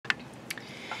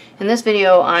In this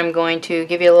video, I'm going to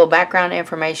give you a little background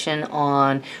information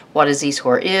on what a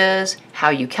z-score is,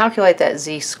 how you calculate that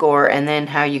z-score, and then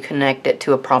how you connect it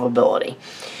to a probability.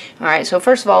 Alright, so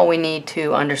first of all, we need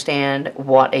to understand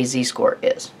what a z-score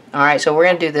is. Alright, so we're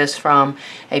going to do this from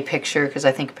a picture because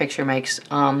I think a picture makes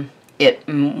it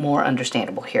more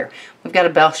understandable here. We've got a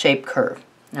bell-shaped curve.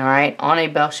 Alright, on a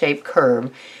bell-shaped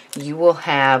curve, you will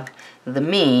have the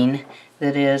mean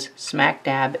that is smack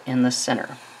dab in the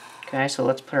center. Okay, so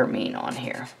let's put our mean on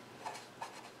here.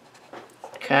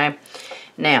 Okay,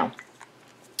 now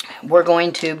we're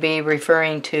going to be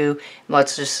referring to,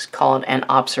 let's just call it an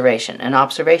observation. An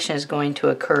observation is going to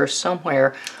occur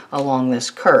somewhere along this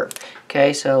curve.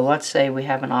 Okay, so let's say we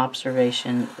have an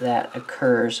observation that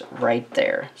occurs right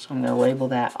there. So I'm going to label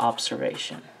that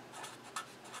observation.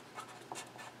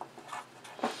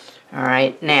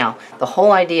 Alright, now the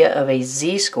whole idea of a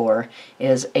z-score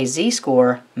is a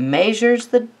z-score measures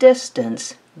the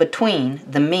distance between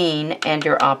the mean and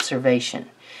your observation.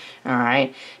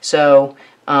 Alright, so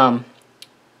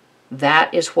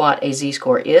that is what a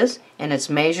z-score is, and it's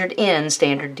measured in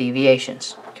standard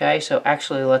deviations. Okay, so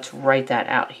actually let's write that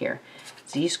out here.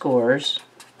 Z-scores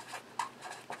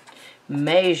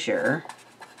measure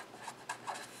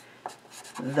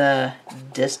the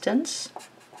distance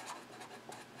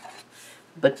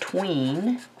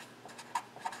between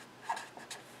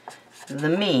the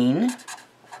mean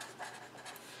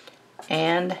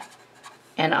and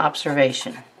an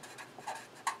observation.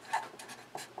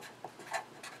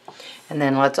 And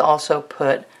then let's also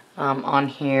put on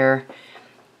here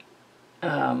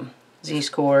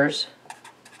z-scores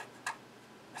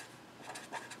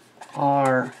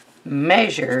are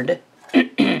measured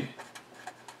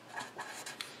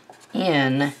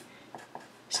in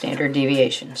standard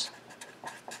deviations.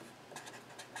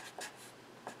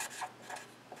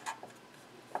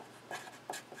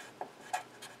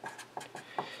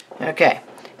 Okay,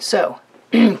 so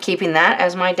keeping that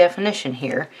as my definition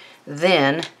here,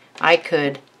 then I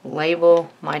could label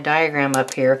my diagram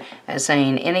up here as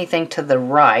saying anything to the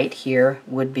right here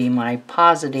would be my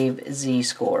positive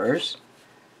z-scores.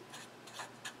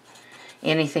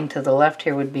 Anything to the left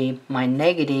here would be my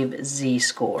negative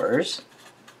z-scores.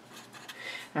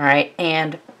 Alright,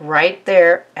 and right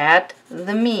there at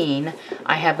the mean,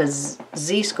 I have a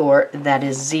z-score that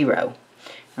is 0.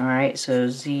 Alright, so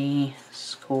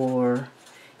z-score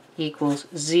equals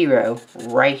 0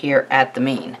 right here at the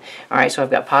mean. Alright, so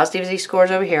I've got positive z-scores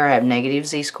over here. I have negative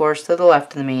z-scores to the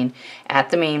left of the mean. At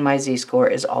the mean, my z-score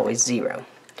is always 0.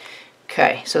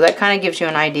 Okay, so that kind of gives you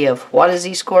an idea of what a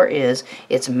z-score is.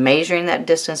 It's measuring that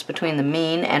distance between the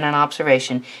mean and an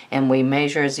observation, and we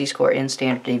measure a z-score in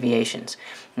standard deviations.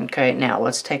 Okay, now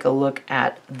let's take a look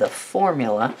at the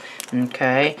formula.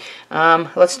 Okay,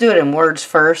 let's do it in words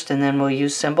first, and then we'll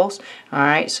use symbols.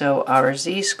 Alright, so our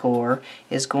z-score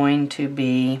is going to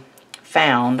be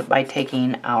found by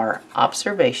taking our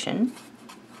observation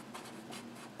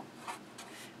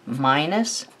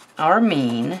minus our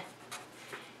mean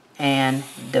and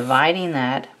dividing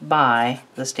that by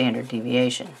the standard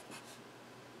deviation.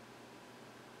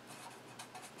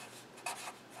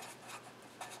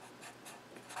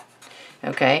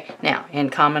 Okay, now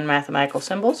in common mathematical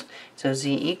symbols, so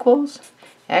z equals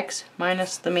x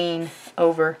minus the mean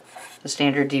over the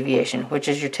standard deviation, which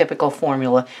is your typical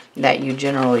formula that you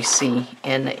generally see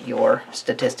in your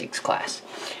statistics class.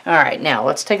 Alright, now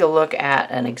let's take a look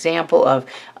at an example of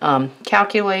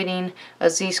calculating a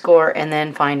z-score and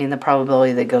then finding the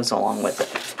probability that goes along with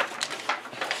it.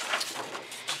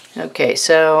 Okay,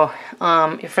 so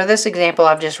for this example,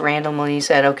 I've just randomly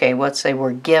said, okay, let's say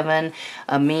we're given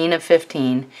a mean of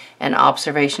 15, an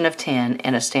observation of 10,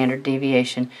 and a standard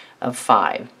deviation of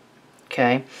 5.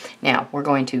 Okay, now we're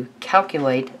going to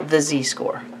calculate the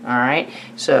z-score. Alright,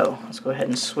 so let's go ahead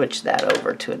and switch that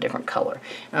over to a different color.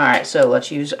 Alright, so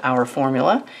let's use our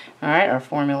formula. Alright, our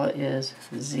formula is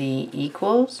z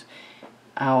equals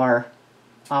our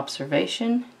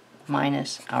observation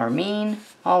minus our mean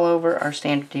all over our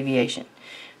standard deviation.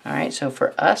 Alright, so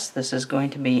for us, this is going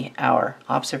to be our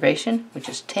observation, which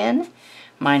is 10,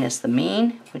 minus the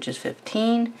mean, which is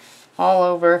 15, all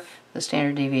over the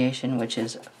standard deviation, which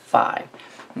is 5.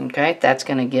 Okay, that's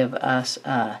going to give us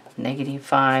negative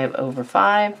 5 over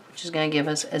 5, which is going to give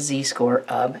us a z-score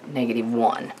of negative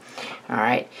 1.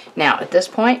 Alright, now at this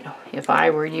point, if I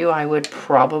were you, I would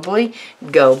probably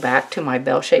go back to my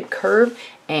bell-shaped curve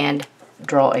and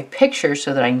draw a picture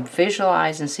so that I can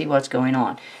visualize and see what's going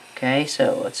on. Okay,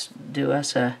 so let's do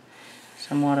us a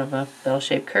somewhat of a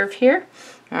bell-shaped curve here.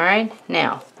 Alright,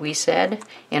 now we said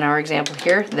in our example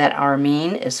here that our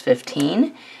mean is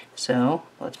 15. So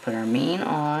let's put our mean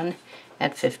on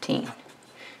at 15.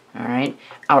 All right,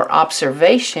 our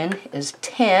observation is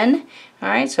 10. All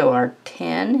right, so our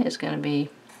 10 is going to be,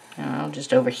 I don't know,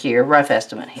 just over here, rough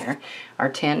estimate here. Our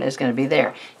 10 is going to be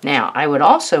there. Now, I would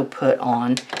also put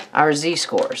on our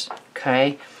z-scores,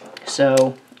 okay?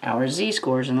 So, our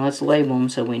z-scores, and let's label them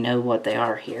so we know what they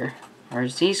are here. Our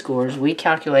z-scores, we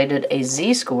calculated a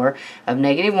z-score of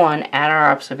 -1 at our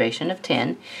observation of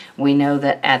 10. We know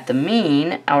that at the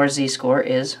mean, our z-score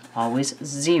is always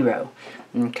 0,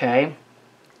 okay?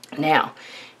 Now,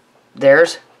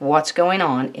 there's what's going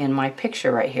on in my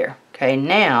picture right here. Okay,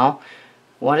 now,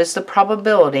 what is the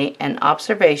probability an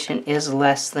observation is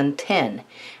less than 10?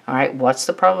 Alright, what's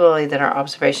the probability that our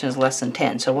observation is less than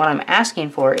 10? So what I'm asking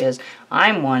for is,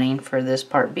 I'm wanting, for this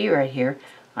part B right here,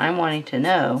 I'm wanting to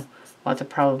know what the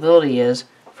probability is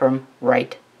from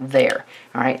right there.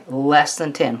 Alright, less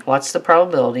than 10. What's the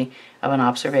probability of an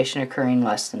observation occurring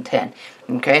less than 10?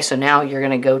 Okay, so now you're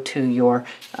going to go to your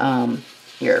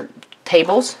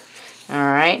tables,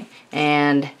 alright,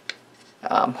 and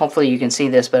hopefully you can see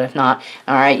this, but if not,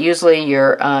 alright, usually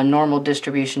your normal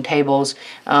distribution tables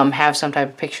have some type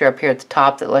of picture up here at the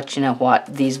top that lets you know what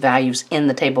these values in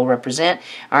the table represent.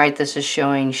 Alright, this is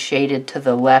showing shaded to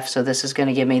the left, so this is going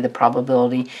to give me the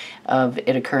probability of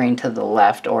it occurring to the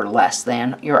left or less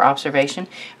than your observation.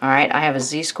 Alright, I have a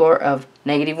z-score of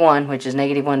 -1, which is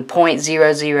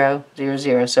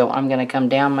 -1.0000, so I'm going to come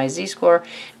down my z-score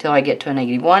till I get to a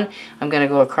 -1. I'm going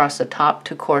to go across the top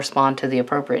to correspond to the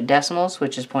appropriate decimals,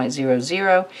 which is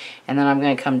 0.00, and then I'm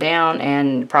going to come down,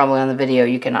 and probably on the video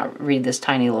you cannot read this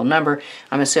tiny little number.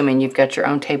 I'm assuming you've got your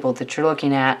own table that you're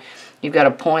looking at. You've got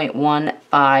a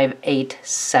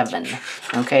 0.1587.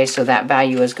 Okay, so that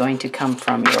value is going to come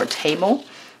from your table.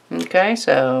 Okay,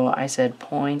 so I said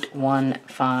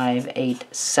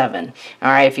 0.1587.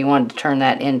 Alright, if you wanted to turn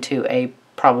that into a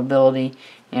probability,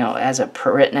 you know,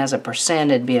 written as a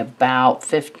percent, it'd be about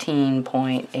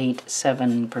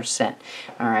 15.87%.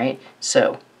 Alright,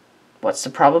 so what's the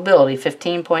probability?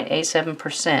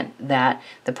 15.87% that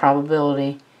the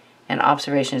probability and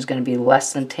observation is going to be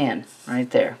less than 10. Right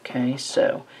there. Okay,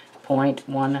 so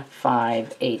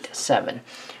 0.1587.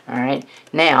 Alright,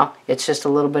 now it's just a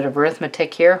little bit of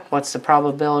arithmetic here. What's the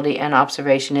probability an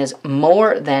observation is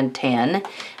more than 10?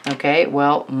 Okay,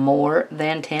 well, more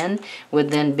than 10 would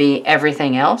then be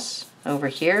everything else over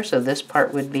here. So this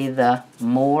part would be the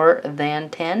more than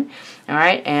 10.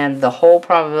 Alright, and the whole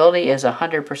probability is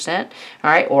 100%.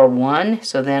 Alright, or 1.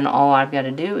 So then all I've got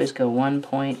to do is go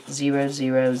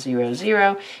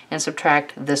 1.0000 and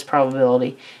subtract this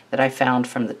probability that I found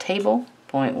from the table.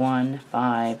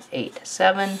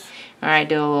 0.1587. Alright,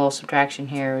 do a little subtraction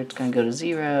here. It's going to go to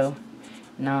 0,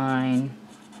 9,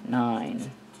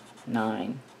 9,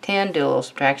 9, 10. Do a little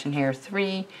subtraction here.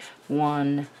 3,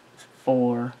 1,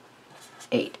 4,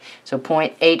 8. So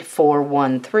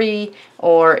 0.8413,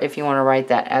 or if you want to write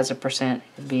that as a percent,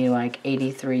 it'd be like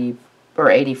 83 or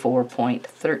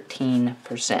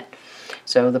 84.13%.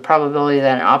 So the probability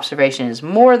that an observation is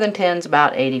more than 10 is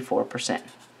about 84%.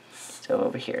 So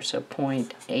over here, so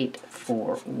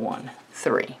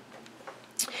 0.8413.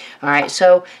 Alright,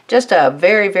 so just a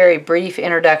very, very brief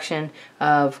introduction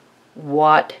of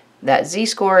what that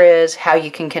z-score is, how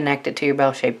you can connect it to your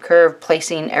bell-shaped curve,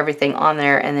 placing everything on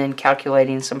there, and then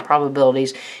calculating some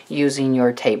probabilities using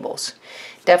your tables.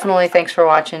 Definitely thanks for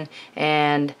watching,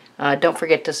 and don't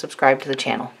forget to subscribe to the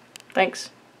channel. Thanks.